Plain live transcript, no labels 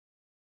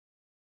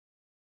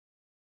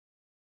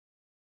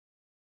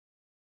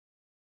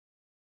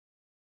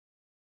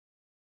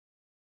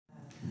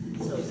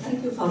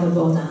Thank you, Father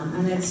Baudin,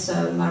 and it's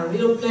my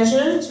real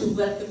pleasure to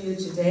welcome you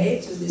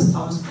today to this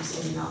Thomas More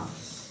seminar.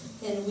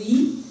 And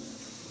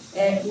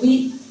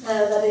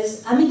that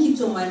is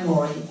Amicito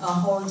Memori, are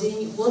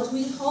holding what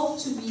we hope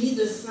to be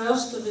the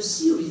first of a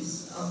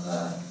series of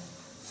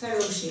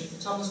fellowship,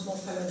 Thomas More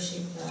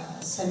Fellowship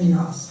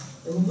seminars.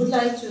 And we would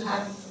like to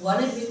have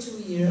one every 2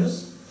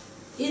 years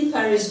in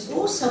Paris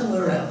or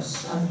somewhere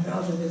else. I've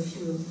heard of a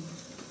few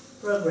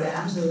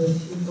programs or a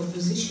few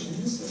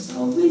propositions,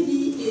 so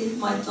maybe it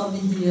might not be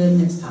here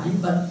next time,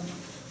 but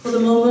for the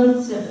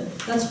moment,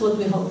 that's what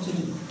we hope to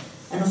do.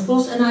 And of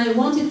course, and I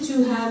wanted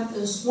to have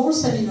a small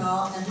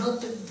seminar and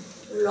not a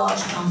large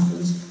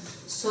conference,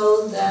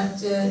 so that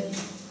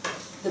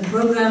the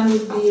program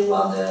would be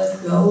rather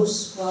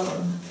close,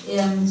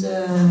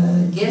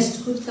 and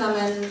guests could come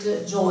and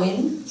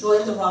join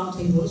the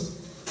roundtables.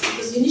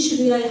 Because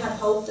initially I had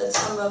hoped that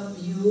some of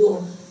you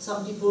or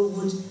some people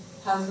would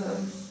have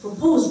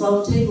proposed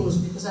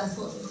roundtables, because I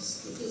thought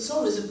it's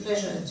always a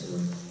pleasure to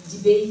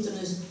debate on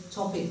a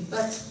topic.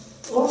 But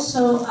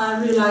also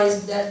I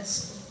realized that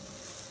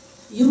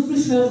you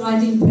prefer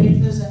writing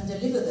papers and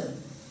deliver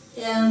them.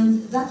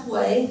 And that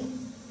way,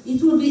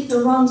 it will be a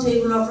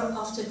roundtable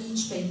after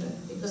each paper,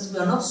 because we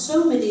are not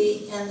so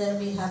many, and then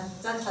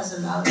that has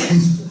allowed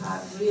us to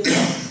have really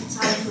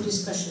time for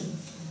discussion.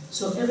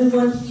 So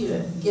everyone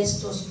here,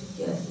 guest or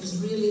speaker, is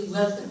really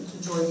welcome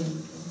to join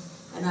in,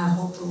 and I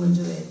hope we will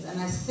do it.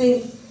 And I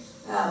think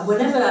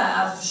whenever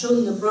I've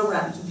shown the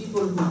program to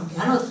people who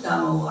cannot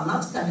come or are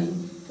not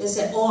coming, they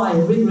say, "Oh, I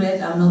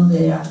regret I'm not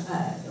there.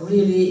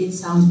 Really, it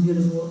sounds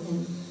beautiful."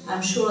 And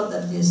I'm sure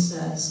that this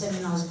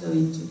seminar is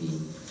going to be,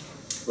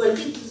 well,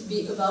 it will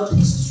be about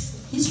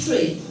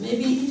history.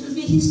 Maybe it will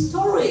be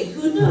historic,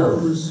 who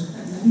knows?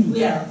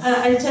 Well,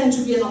 I tend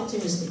to be an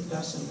optimistic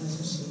person, as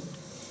you see.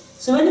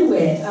 So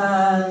anyway,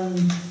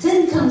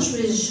 10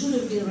 countries should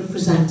have been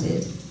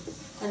represented,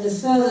 and the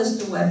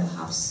furthest away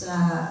perhaps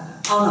are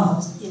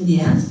not in the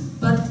end.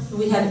 But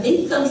we have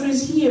 8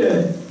 countries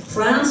here: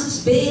 France,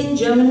 Spain,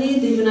 Germany,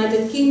 the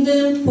United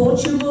Kingdom,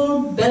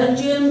 Portugal,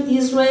 Belgium,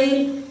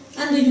 Israel,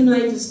 and the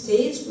United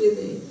States, with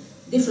the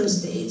different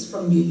states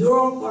from New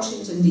York,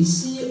 Washington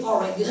DC,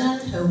 Oregon,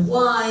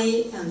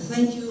 Hawaii, and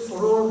thank you for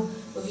all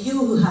of you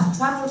who have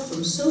traveled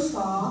from so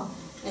far,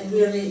 and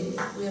we are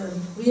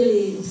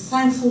really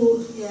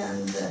thankful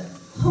and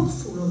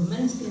hopeful of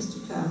many things to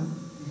come.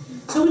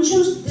 So we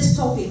chose this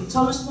topic,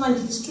 Thomas More and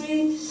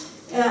History,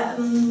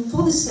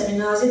 for the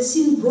seminars. It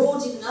seemed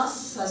broad enough,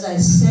 as I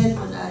said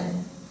when I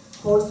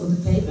called for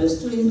the papers,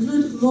 to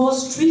include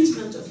More's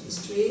treatment of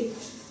history,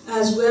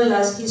 as well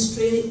as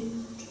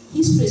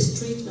history's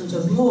treatment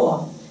of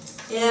More.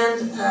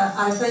 And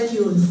I thank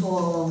you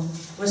for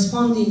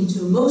responding to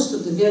most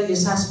of the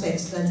various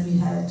aspects that we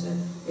had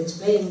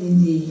explained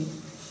in the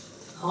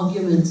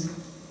argument.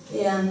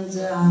 And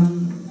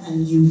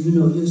you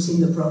know, you've seen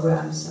the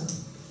program. So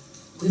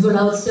we've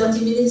allowed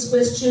 30 minutes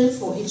question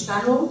for each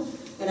panel,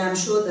 and I'm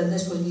sure that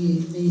this will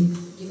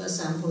give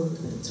us ample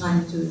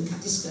time to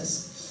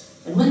discuss.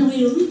 And when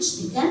we reach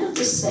the end of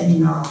the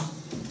seminar,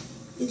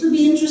 it will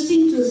be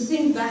interesting to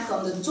think back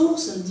on the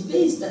talks and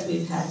debates that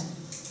we've had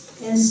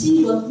and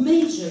see what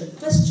major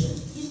question,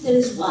 if there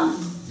is one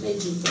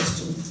major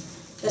question,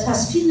 that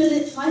has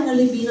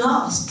finally been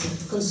asked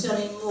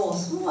concerning More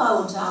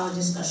throughout our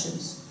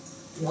discussions.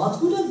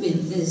 What would have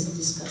been this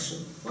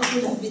discussion? What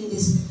would have been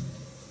this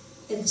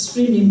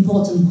extremely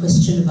important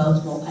question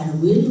about More?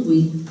 And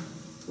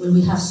will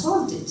we have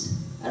solved it?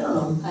 I don't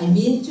know. I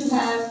mean to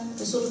have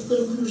a sort of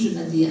conclusion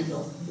at the end,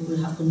 or we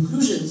will have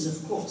conclusions,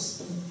 of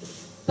course.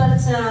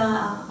 But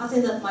I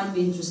think that might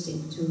be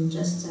interesting to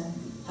just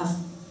have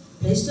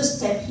placed a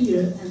step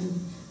here, and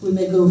we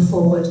may go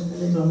forward a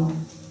little more.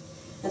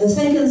 And the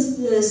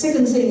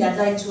second thing I'd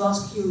like to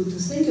ask you to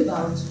think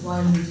about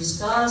while we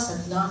discuss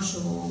at lunch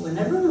or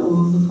whenever, or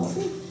over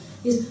coffee,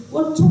 is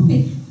what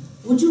topic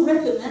would you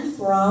recommend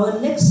for our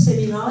next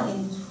seminar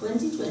in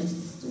 2020?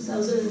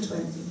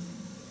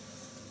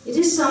 It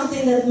is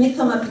something that may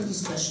come up in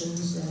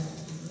discussions.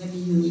 Maybe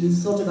you've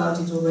thought about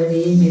it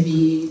already,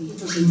 maybe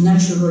it will be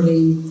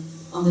naturally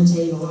on the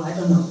table, I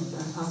don't know.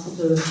 I thought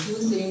there were a few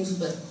things,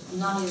 but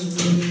none is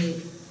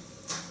really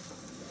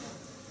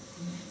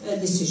a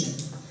decision.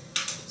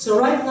 So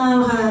right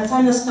now,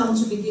 time has come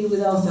to begin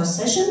with our first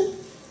session,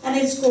 and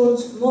it's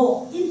called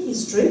More in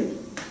History.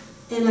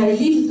 And I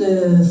leave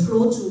the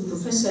floor to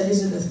Professor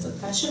Elizabeth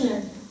McCutcheon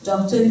and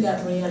Dr.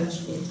 Gabrielle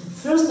Schmidt.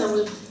 First, I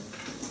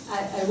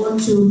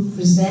want to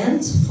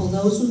present, for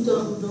those who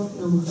don't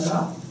know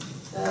her,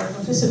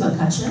 Professor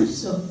McCutcheon.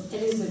 So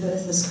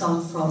Elizabeth has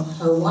come from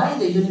Hawaii,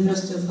 the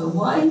University of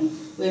Hawaii,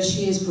 where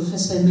she is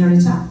Professor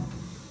Emerita.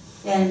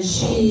 And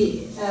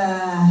she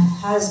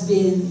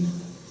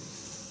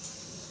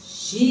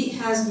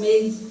has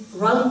made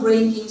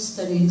groundbreaking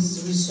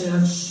studies,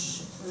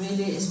 research,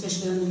 really,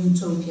 especially on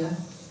utopia.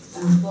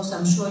 And of course,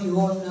 I'm sure you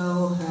all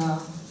know her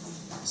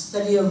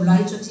study of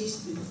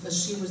litotes, because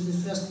she was the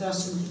first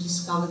person to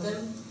discover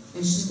them.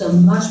 And she's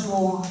done much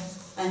more,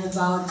 and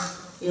about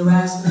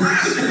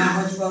Erasmus,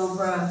 Mahomet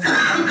Rover,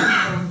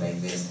 people like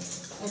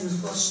this. and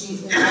of course she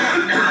is a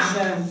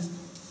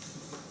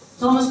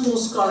Thomas More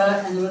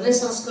Scholar and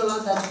Renaissance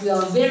Scholar that we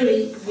are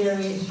very,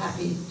 very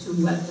happy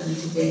to welcome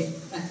today,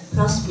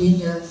 plus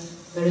being a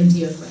very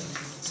dear friend.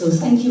 So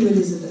thank you,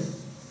 Elizabeth.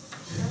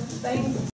 Thank you.